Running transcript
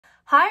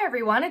Hi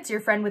everyone, it's your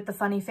friend with the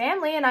funny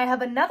family, and I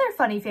have another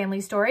funny family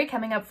story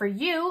coming up for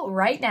you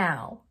right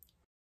now.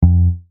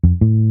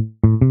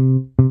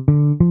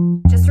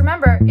 Just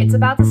remember, it's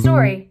about the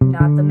story,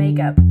 not the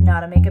makeup,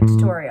 not a makeup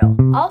tutorial.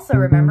 Also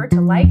remember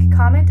to like,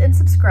 comment, and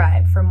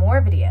subscribe for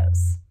more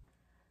videos.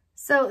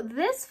 So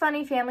this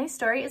funny family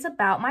story is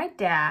about my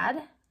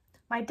dad.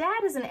 My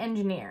dad is an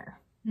engineer,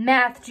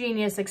 math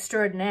genius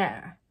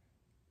extraordinaire.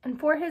 And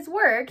for his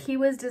work, he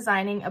was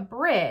designing a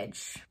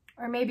bridge.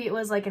 Or maybe it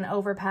was like an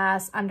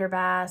overpass,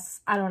 underpass,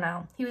 I don't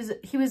know.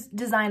 He was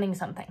designing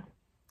something.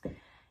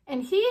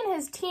 And he and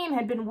his team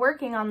had been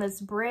working on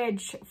this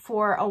bridge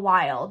for a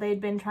while.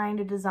 They'd been trying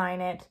to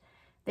design it.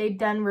 They'd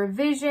done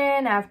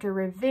revision after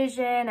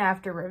revision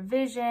after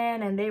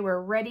revision, and they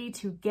were ready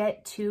to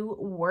get to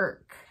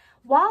work.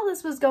 While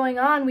this was going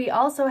on, we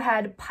also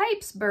had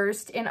pipes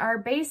burst in our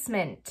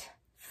basement.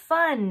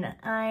 Fun,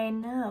 I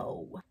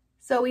know.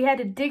 So we had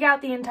to dig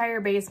out the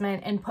entire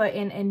basement and put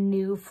in a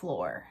new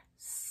floor.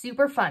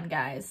 Super fun,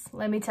 guys,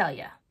 let me tell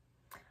you.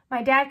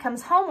 My dad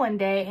comes home one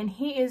day and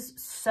he is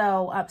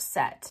so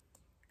upset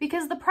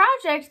because the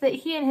project that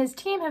he and his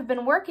team have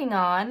been working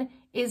on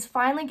is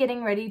finally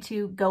getting ready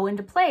to go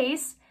into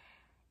place,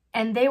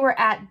 and they were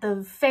at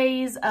the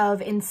phase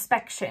of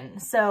inspection.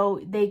 So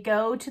they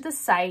go to the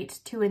site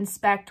to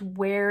inspect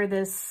where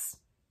this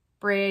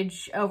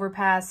bridge,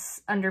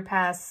 overpass,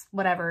 underpass,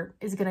 whatever,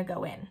 is gonna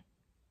go in.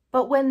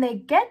 But when they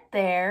get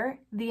there,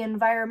 the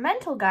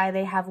environmental guy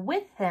they have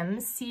with him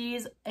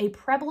sees a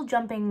Preble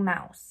jumping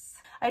mouse.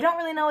 I don't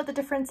really know what the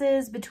difference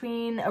is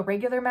between a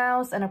regular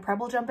mouse and a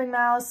Preble jumping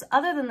mouse,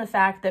 other than the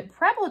fact that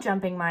Preble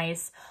jumping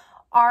mice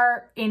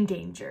are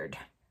endangered.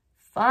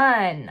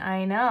 Fun,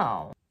 I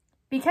know.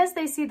 Because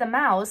they see the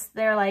mouse,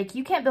 they're like,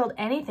 you can't build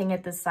anything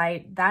at this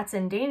site, that's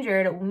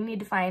endangered, we need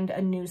to find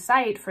a new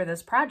site for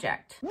this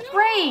project. No,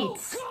 great!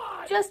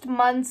 God! Just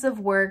months of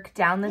work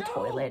down the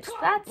toilet,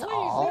 that's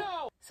all. No.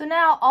 So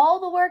now all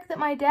the work that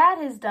my dad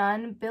has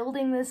done,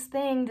 building this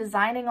thing,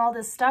 designing all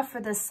this stuff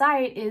for this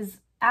site, is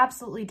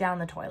absolutely down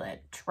the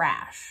toilet.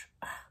 Trash.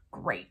 Ugh,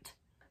 great.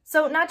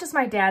 So not just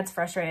my dad's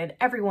frustrated,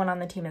 everyone on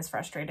the team is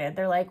frustrated.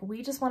 They're like,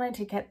 we just wanted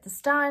to get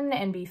this done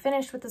and be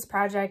finished with this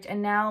project,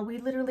 and now we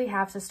literally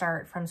have to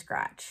start from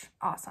scratch.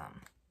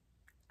 Awesome.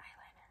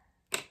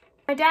 Eyeliner.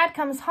 My dad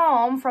comes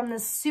home from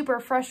this super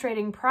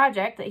frustrating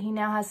project that he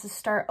now has to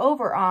start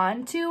over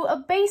on to a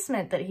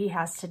basement that he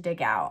has to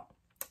dig out.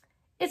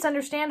 It's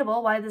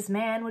understandable why this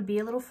man would be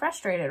a little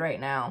frustrated right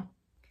now.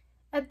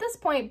 At this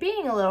point,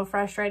 being a little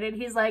frustrated,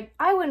 he's like,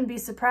 I wouldn't be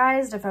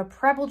surprised if a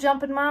Preble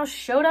jumping mouse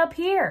showed up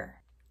here.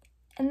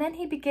 And then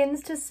he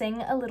begins to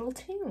sing a little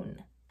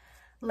tune.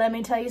 Let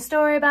me tell you a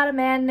story about a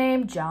man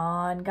named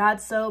John.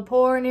 Got so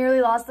poor, nearly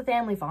lost the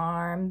family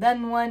farm.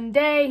 Then one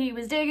day he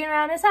was digging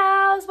around his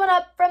house, when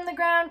up from the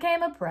ground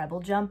came a Preble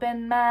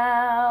jumping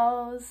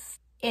mouse.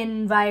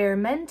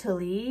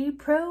 Environmentally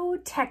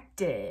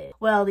protected.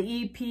 Well, the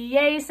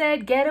EPA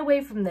said, get away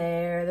from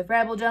there. The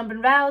Preble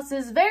jumping mouse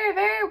is very,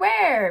 very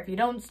rare. If you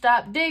don't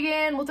stop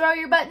digging, we'll throw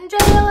your butt in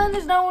jail, and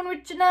there's no one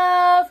rich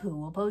enough who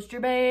will post your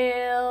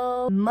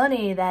bail.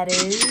 Money, that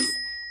is,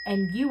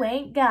 and you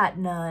ain't got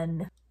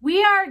none.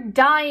 We are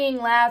dying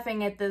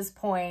laughing at this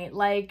point.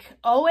 Like,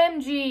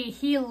 OMG,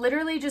 he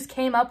literally just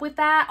came up with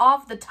that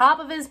off the top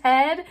of his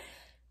head.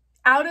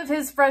 Out of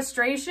his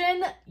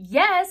frustration?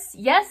 Yes,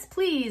 yes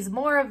please,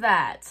 more of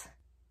that.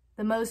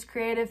 The most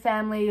creative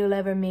family you'll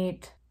ever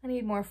meet. I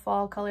need more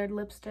fall-colored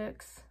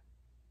lipsticks.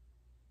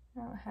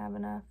 I don't have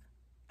enough.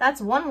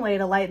 That's one way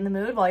to lighten the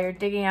mood while you're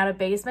digging out a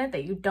basement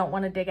that you don't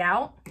want to dig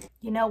out.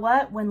 You know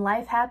what? When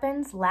life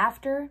happens,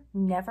 laughter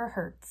never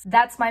hurts.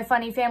 That's my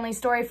funny family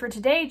story for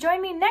today.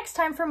 Join me next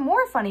time for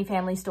more funny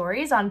family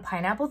stories on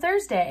Pineapple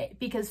Thursday,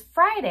 because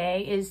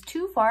Friday is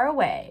too far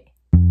away.